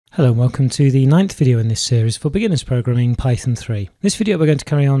Hello and welcome to the 9th video in this series for beginners programming Python 3. This video we're going to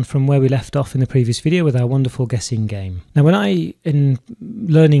carry on from where we left off in the previous video with our wonderful guessing game. Now in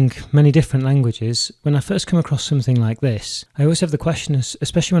learning many different languages, when I first come across something like this, I always have the question,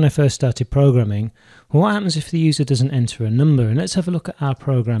 especially when I first started programming, well, what happens if the user doesn't enter a number? And let's have a look at our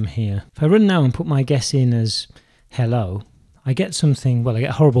program here. If I run now and put my guess in as hello, I get something, well, I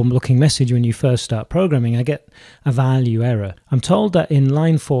get a horrible looking message when you first start programming. I get a value error. I'm told that in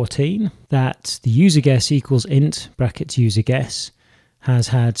line 14 that the user guess equals int brackets user guess has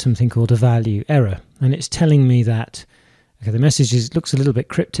had something called a value error. And it's telling me that, okay, the message looks a little bit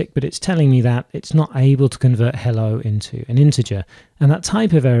cryptic, but it's telling me that it's not able to convert hello into an integer. And that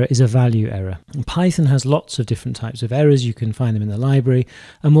type of error is a value error. And Python has lots of different types of errors. You can find them in the library,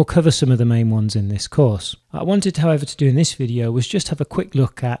 and we'll cover some of the main ones in this course. What I wanted, however, to do in this video was just have a quick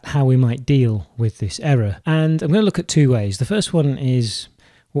look at how we might deal with this error. And I'm going to look at two ways. The first one is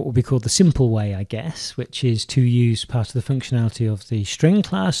what will be called the simple way, I guess, which is to use part of the functionality of the string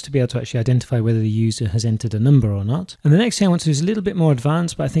class to be able to actually identify whether the user has entered a number or not. And the next thing I want to do is a little bit more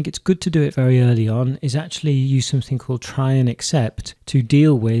advanced, but I think it's good to do it very early on, is actually use something called try and except to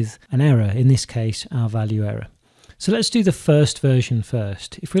deal with an error, in this case, our value error. So let's do the first version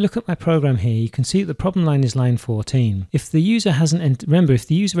first. If we look at my program here, you can see that the problem line is line 14. If the user hasn't remember, if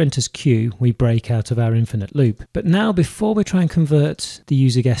the user enters Q, we break out of our infinite loop. But now, before we try and convert the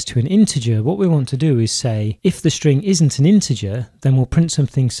user guess to an integer, what we want to do is say, if the string isn't an integer, then we'll print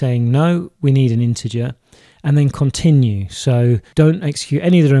something saying, no, we need an integer, and then continue. So don't execute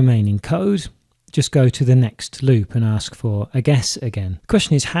any of the remaining code. Just go to the next loop and ask for a guess again. The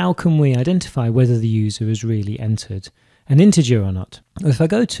question is, how can we identify whether the user has really entered an integer or not? If I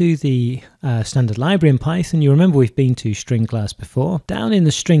go to the standard library in Python, you remember we've been to string class before. Down in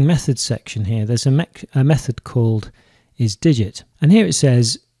the string methods section here, there's a method called isDigit. And here it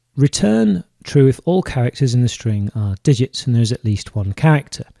says, return true if all characters in the string are digits and there's at least one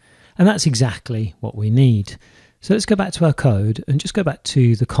character. And that's exactly what we need. So let's go back to our code and just go back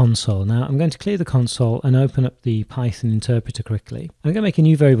to the console. Now I'm going to clear the console and open up the Python interpreter quickly. I'm going to make a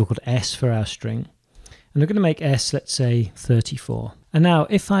new variable called s for our string. And we're going to make s, let's say, 34. And now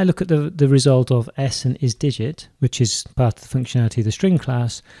if I look at the result of s and isDigit, which is part of the functionality of the string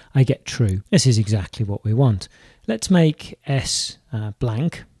class, I get true. This is exactly what we want. Let's make s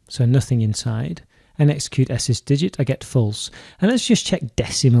blank, so nothing inside, and execute sIsDigit, I get false. And let's just check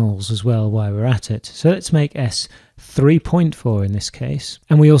decimals as well while we're at it. So let's make s 3.4 in this case,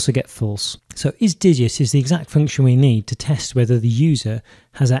 and we also get false. So isDigit is the exact function we need to test whether the user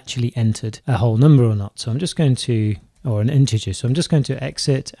has actually entered a whole number or not. So I'm just going to, or an integer, so I'm just going to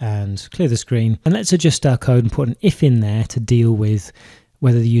exit and clear the screen, and let's adjust our code and put an if in there to deal with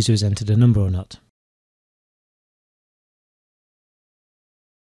whether the user has entered a number or not.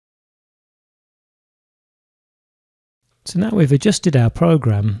 So now we've adjusted our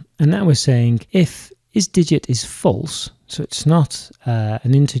program, and now we're saying if isDigit is false, so it's not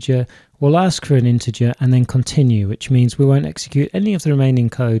an integer, we'll ask for an integer and then continue, which means we won't execute any of the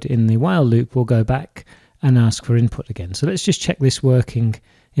remaining code in the while loop. We'll go back and ask for input again. So let's just check this working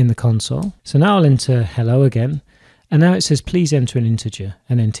in the console. So now I'll enter hello again, and now it says please enter an integer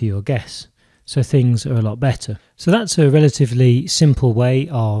and enter your guess. So things are a lot better. So that's a relatively simple way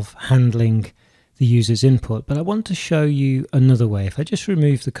of handling the user's input, but I want to show you another way. If I just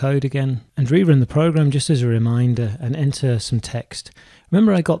remove the code again and rerun the program just as a reminder and enter some text,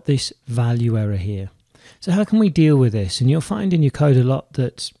 remember I got this value error here. So how can we deal with this? And you'll find in your code a lot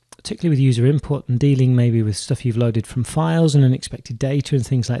that, particularly with user input and dealing maybe with stuff you've loaded from files and unexpected data and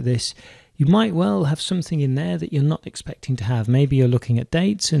things like this, you might well have something in there that you're not expecting to have. Maybe you're looking at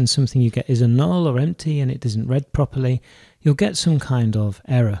dates and something you get is a null or empty and it isn't read properly. You'll get some kind of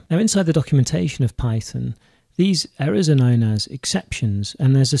error. Now inside the documentation of Python, these errors are known as exceptions,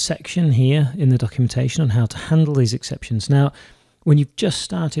 and there's a section here in the documentation on how to handle these exceptions. Now, when you've just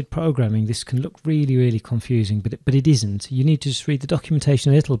started programming, this can look really, really confusing, but it isn't. You need to just read the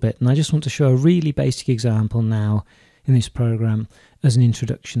documentation a little bit, and I just want to show a really basic example now in this program as an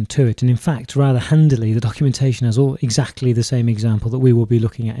introduction to it. And in fact, rather handily, the documentation has exactly the same example that we will be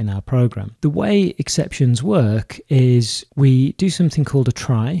looking at in our program. The way exceptions work is we do something called a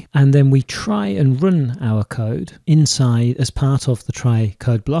try, and then we try and run our code inside as part of the try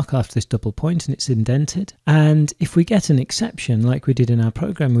code block after this double point, and it's indented. And if we get an exception, like we did in our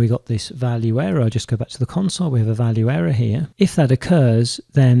program, we got this value error. I'll just go back to the console. We have a value error here. If that occurs,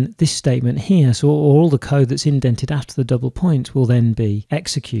 then this statement here, so all the code that's indented after the double point will then be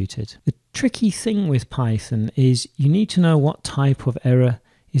executed. The tricky thing with Python is you need to know what type of error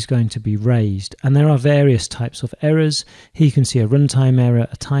is going to be raised. And there are various types of errors. Here you can see a runtime error,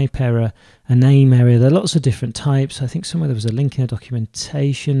 a type error, a name error. There are lots of different types. I think somewhere there was a link in the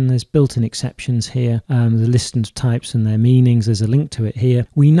documentation. There's built-in exceptions here, the list of types and their meanings. There's a link to it here.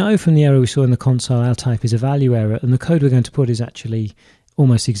 We know from the error we saw in the console our type is a value error, and the code we're going to put is actually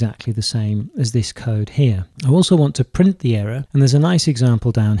almost exactly the same as this code here. I also want to print the error, and there's a nice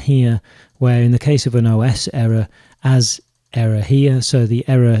example down here where in the case of an OS error, as error here, so the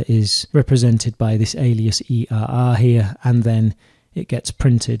error is represented by this alias ERR here, and then it gets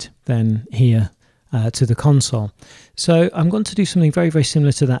printed then here to the console. So I'm going to do something very, very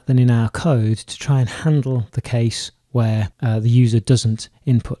similar to that then in our code to try and handle the case where the user doesn't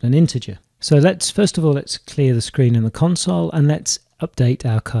input an integer. So first of all, let's clear the screen in the console and let's update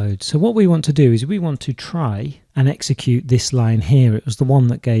our code. So what we want to do is we want to try and execute this line here. It was the one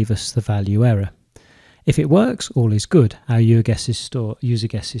that gave us the value error. If it works, all is good. Our user guess is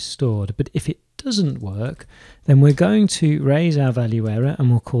stored. But if it doesn't work, then we're going to raise our value error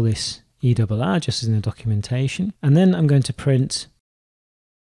and we'll call this ERR, just as in the documentation. And then I'm going to print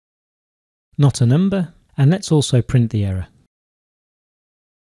not a number, and let's also print the error.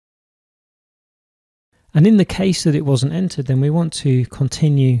 And in the case that it wasn't entered, then we want to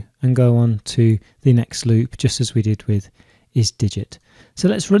continue and go on to the next loop, just as we did with isDigit. So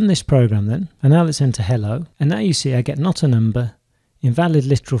let's run this program then, and now let's enter hello. And now you see I get not a number, invalid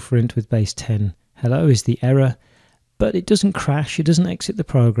literal for int with base 10. Hello is the error, but it doesn't crash, it doesn't exit the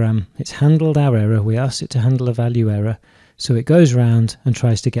program. It's handled our error. We asked it to handle a value error. So it goes round and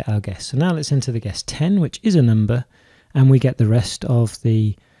tries to get our guess. So now let's enter the guess 10, which is a number, and we get the rest of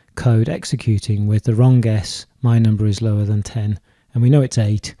the code executing with the wrong guess. My number is lower than 10, and we know it's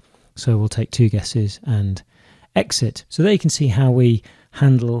 8, so we'll take 2 guesses and exit. So there you can see how we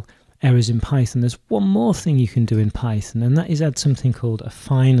handle errors in Python. There's one more thing you can do in Python, and that is add something called a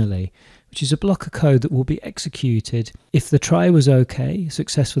finally, which is a block of code that will be executed if the try was okay,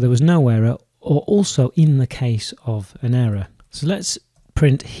 successful, there was no error, or also in the case of an error. So let's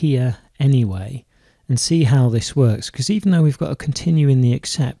print here anyway and see how this works, because even though we've got to continue in the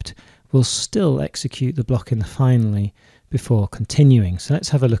except, we'll still execute the block in the finally before continuing. So let's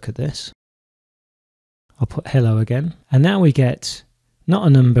have a look at this. I'll put hello again, and now we get not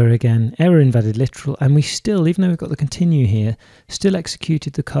a number again, error invalid literal, and we still, even though we've got the continue here, still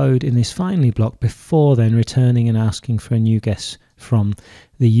executed the code in this finally block before then returning and asking for a new guess from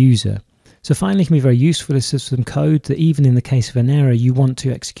the user. So finally can be very useful as some code that even in the case of an error you want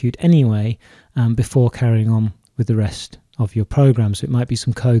to execute anyway before carrying on with the rest of your program. So it might be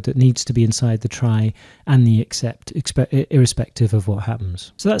some code that needs to be inside the try and the except, irrespective of what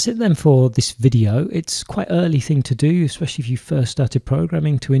happens. So that's it then for this video. It's quite an early thing to do, especially if you first started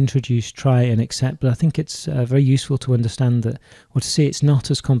programming, to introduce try and except, but I think it's very useful to understand that, or to see it's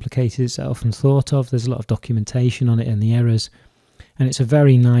not as complicated as I often thought of. There's a lot of documentation on it and the errors, and it's a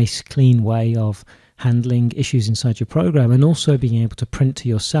very nice, clean way of handling issues inside your program, and also being able to print to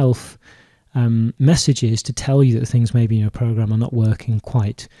yourself messages to tell you that things maybe in your program are not working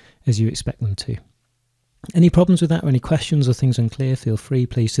quite as you expect them to. Any problems with that or any questions or things unclear, feel free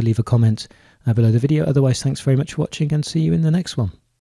please to leave a comment below the video. Otherwise, thanks very much for watching and see you in the next one.